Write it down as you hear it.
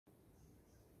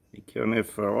You can there,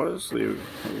 fellas. Look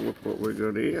what we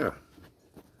got here.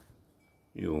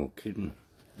 You're kidding.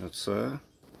 That's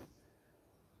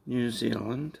New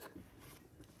Zealand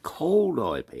Cold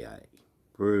IPA.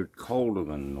 Brewed colder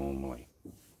than normally.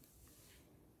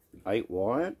 8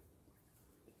 Wired.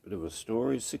 Bit of a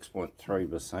story.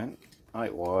 6.3%.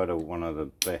 8 Wired are one of the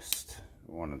best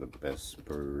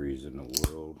breweries in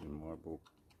the world in my book.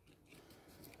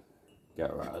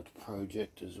 Garage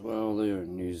Project as well, they're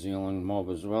in New Zealand, Mob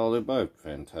as well, they're both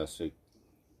fantastic.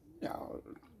 Yeah,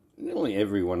 nearly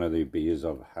every one of their beers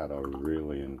I've had I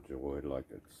really enjoyed, like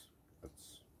it's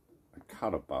a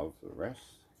cut above the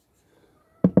rest.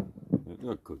 They've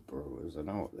got good brewers, I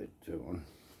know what they're doing.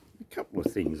 A couple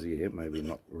of things here, maybe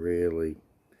not really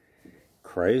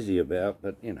crazy about,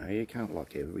 but you know, you can't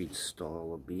like every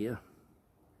style of beer.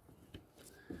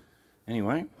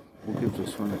 Anyway, we'll give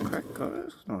this one a crack,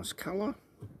 guys. Nice colour.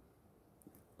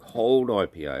 Cold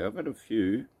IPA. I've had a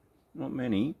few, not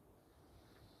many.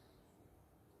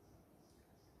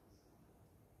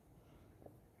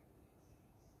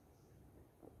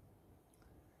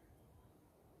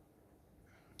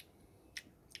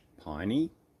 Piney.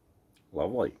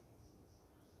 Lovely.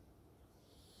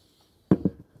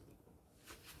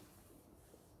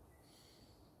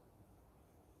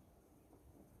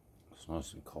 It's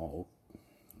nice and cold.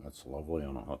 That's lovely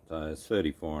on a hot day. It's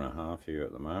 34.5 here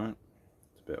at the moment.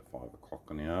 It's about 5 o'clock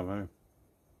in the arvo.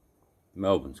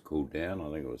 Melbourne's cooled down. I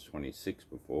think it was 26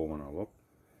 before when I looked.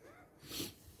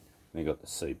 We got the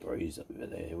sea breeze over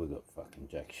there. We've got fucking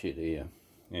jack shit here.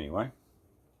 Anyway.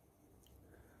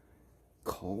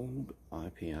 Cold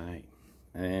IPA.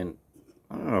 And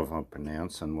I don't know if I'm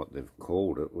pronouncing what they've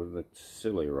called it with the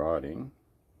silly writing.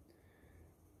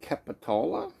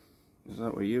 Capitola? Is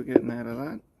that what you're getting out of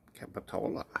that?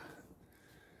 Capitola.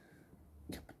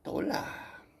 Capitola.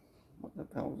 What the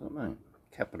hell does that mean?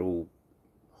 Capital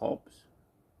hops.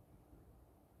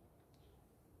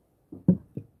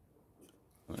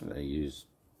 They use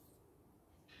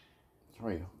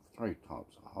three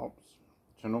types of hops.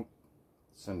 Chinook,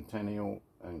 Centennial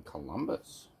and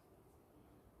Columbus.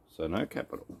 So no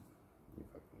capital. You're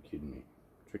fucking kidding me.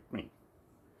 Tricked me.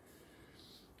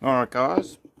 Alright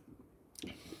guys.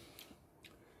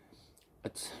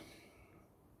 It's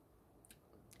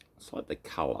like the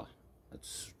colour.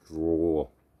 It's straw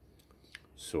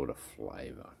sort of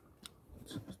flavour.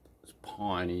 It's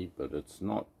piney, but it's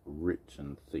not rich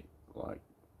and thick like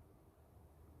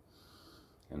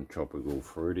and tropical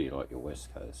fruity like your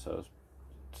West Coast. So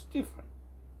it's different.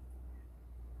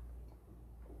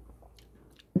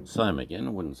 Same again.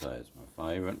 I wouldn't say it's my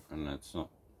favourite, and that's not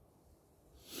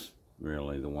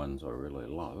really the ones I really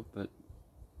love, but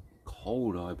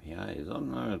cold IPAs, I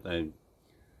don't know if they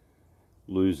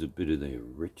lose a bit of their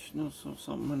richness or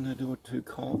something when they do it too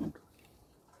cold.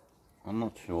 I'm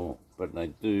not sure, but they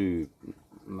do,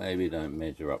 maybe don't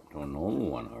measure up to a normal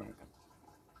one, I reckon.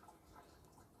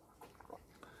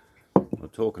 We're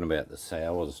talking about the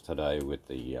sours today with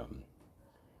the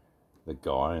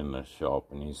guy in the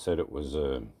shop, and he said it was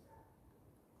a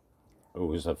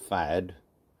fad,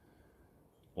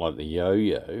 like the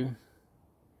yo-yo,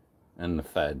 and the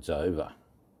fad's over.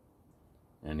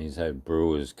 And he's had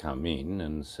brewers come in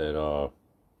and said, oh,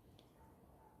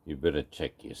 you better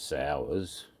check your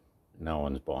sours. No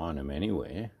one's buying them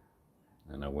anywhere.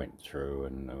 And I went through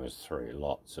and there was 3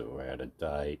 lots that were out of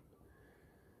date.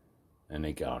 And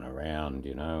they're going around,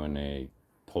 you know, and they're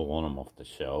pulling them off the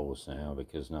shelves now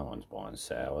because no one's buying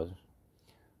sours.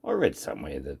 I read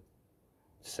somewhere that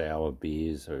sour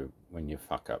beers are when you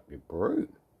fuck up your brew.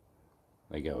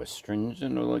 They go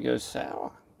astringent or they go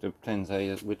sour. Depends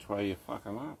which way you fuck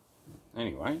them up.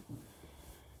 Anyway,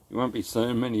 you won't be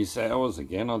seeing many sours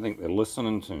again. I think they're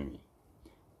listening to me.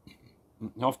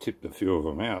 I've tipped a few of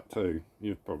them out too.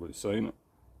 You've probably seen it.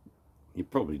 You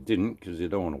probably didn't because you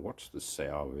don't want to watch the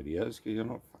sour videos because you're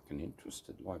not fucking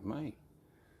interested like me.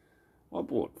 I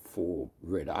bought 4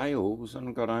 red ales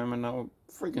and got home and they were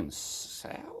friggin'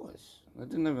 sours. They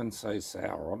didn't even say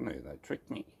sour on there. They tricked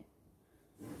me.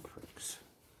 Pricks.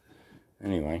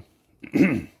 Anyway.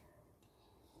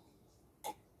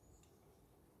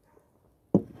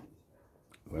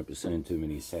 Won't be seeing too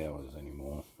many sours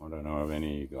anymore. I don't know if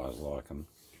any of you guys like them.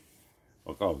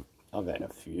 Look, I've had a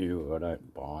few. I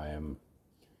don't buy them,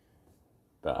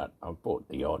 but I've bought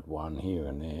the odd one here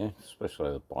and there,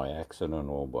 especially by accident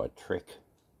or by trick.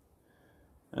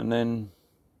 And then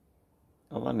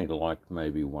I've only liked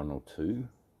maybe 1 or 2,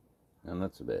 and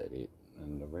that's about it.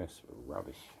 And the rest were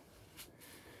rubbish.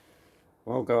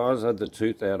 Well guys, I had the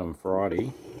tooth out on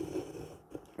Friday.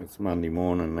 It's Monday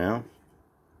morning now.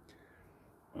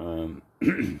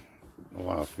 The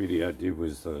last video I did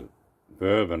was the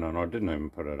bourbon, and I didn't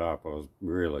even put it up. I was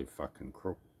really fucking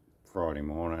crook. Friday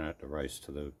morning, I had to race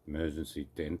to the emergency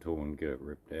dental and get it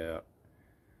ripped out.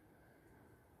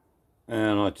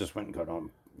 And I just went and got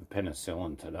on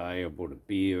penicillin today. I bought a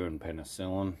beer and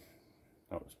penicillin.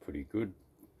 That was pretty good.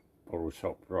 Bottle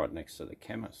shop right next to the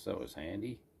chemist. That was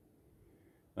handy.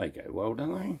 They go well,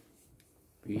 don't they?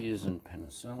 Beers and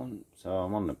penicillin. So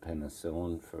I'm on the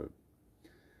penicillin for,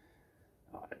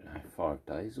 I don't know, 5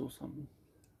 days or something.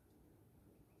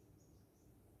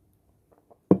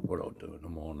 What I'll do in the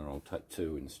morning, I'll take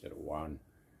 2 instead of 1.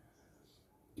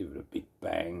 Give it a big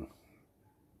bang.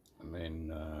 And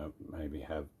then maybe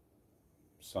have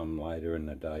some later in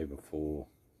the day before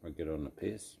I get on the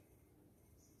piss.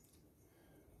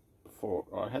 Before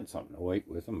I had something to eat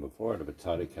with them. Before I had a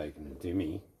potato cake and a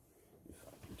dimmy. You're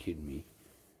fucking kidding me.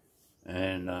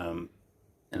 And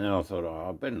then I thought, oh,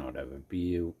 I better not have a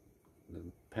beer.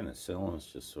 The penicillin's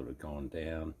just sort of gone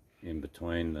down in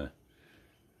between the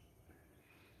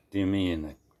dimmy and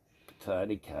the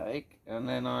potato cake. And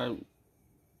then I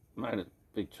made a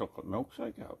big chocolate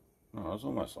milkshake up. Oh, it was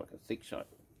almost like a thick shake.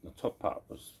 The top part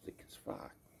was thick as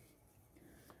fuck.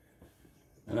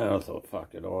 And then I thought,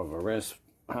 fuck it, I'll have a rest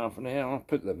half an hour,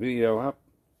 put the video up.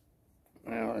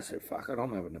 Well, I said, fuck it,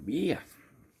 I'm having a beer.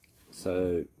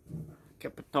 So,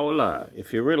 Capitola.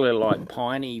 If you really like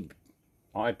piney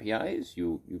IPAs,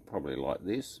 you'll probably like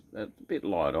this. A bit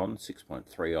light on,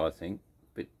 6.3 I think.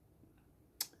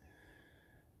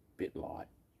 Bit light.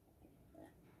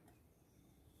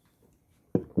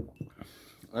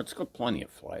 It's got plenty of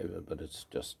flavour, but it's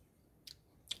just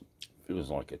feels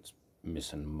like it's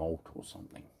missing malt or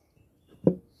something.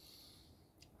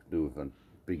 Do with a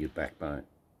bigger backbone.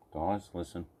 Guys,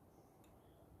 listen.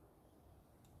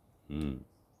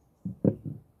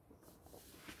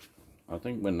 I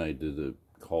think when they do the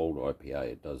cold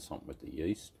IPA, it does something with the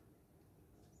yeast.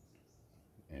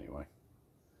 Anyway,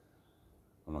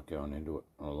 I'm not going into it.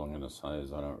 All I'm going to say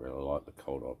is I don't really like the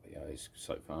cold IPAs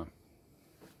so far.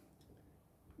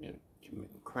 Yeah, give me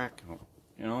a crack.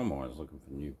 You know, I'm always looking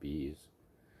for new beers.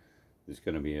 There's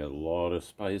going to be a lot of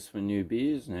space for new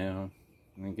beers now.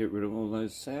 And get rid of all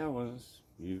those sours.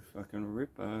 You fucking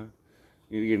ripper.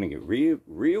 You're going to get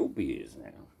real beers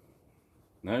now.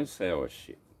 No sour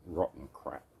shit. Rotten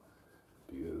crap.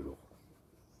 Beautiful.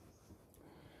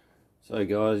 So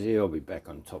guys, yeah, I'll be back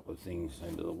on top of things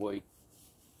end of the week.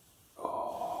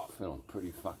 Oh, feeling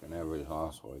pretty fucking average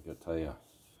last week, I tell you.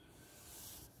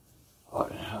 I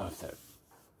don't know if that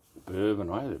bourbon,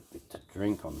 I had a bit to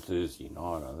drink on Thursday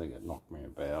night. I think it knocked me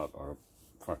about. I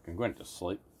fucking went to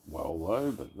sleep well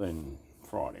though, but then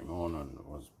Friday morning I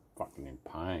was fucking in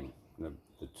pain. The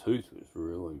tooth was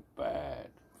really bad.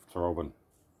 Throbbing.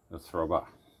 The throbber.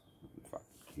 I'm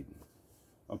fucking kidding.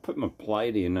 I put my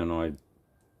plate in and I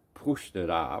pushed it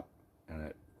up and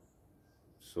it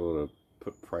sort of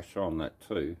put pressure on that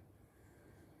tooth.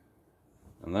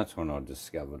 And that's when I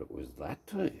discovered it was that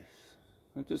tooth.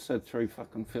 I just had 3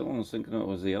 fucking fillings thinking it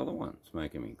was the other one. It's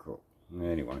making me crook.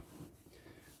 Anyway,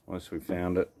 once we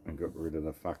found it and got rid of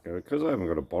the fucker, because I haven't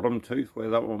got a bottom tooth where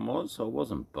that one was, so I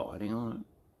wasn't biting on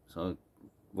it. So I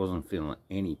wasn't feeling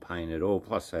any pain at all.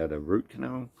 Plus I had a root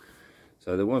canal,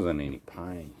 so there wasn't any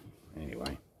pain.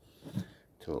 Anyway,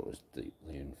 until it was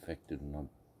deeply infected and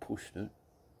I pushed it.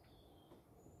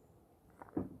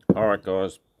 Alright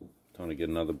guys, time to get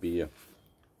another beer.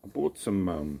 I bought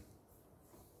some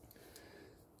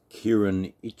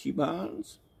Kirin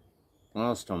Ichibans.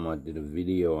 Last time I did a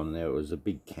video on there, it was a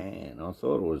big can. I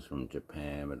thought it was from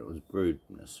Japan, but it was brewed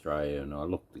in Australia, and I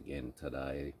looked again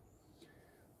today.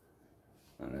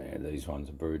 And yeah, these ones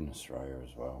are brewed in Australia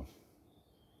as well.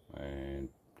 And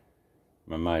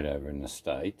my mate over in the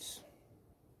States,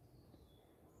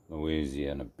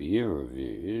 Louisiana Beer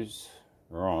Reviews,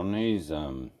 Ron,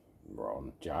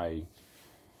 Ron J.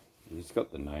 He's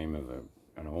got the name of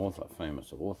an author,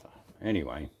 famous author.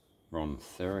 Anyway, Ron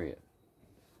Theriot.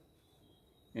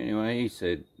 Anyway, he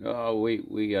said, oh,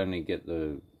 we only get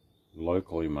the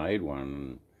locally made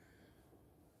one.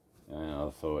 And I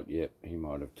thought, yep, he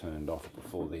might have turned off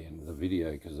before the end of the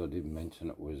video because I did mention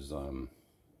it was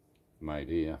made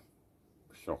here.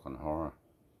 Shock and horror.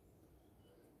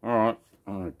 Alright,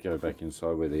 I'm going to go back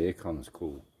inside where the aircon's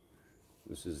cool.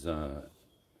 This is one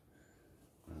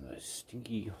of those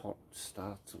stinky hot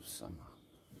starts of summer.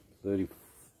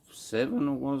 37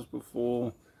 it was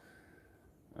before.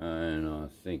 And I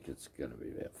think it's going to be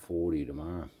about 40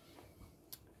 tomorrow.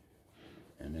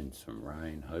 And then some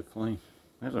rain, hopefully.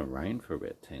 It hasn't rained for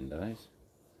about 10 days.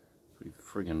 Pretty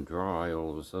friggin' dry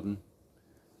all of a sudden.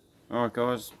 Alright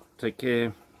guys, take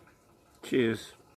care. Cheers.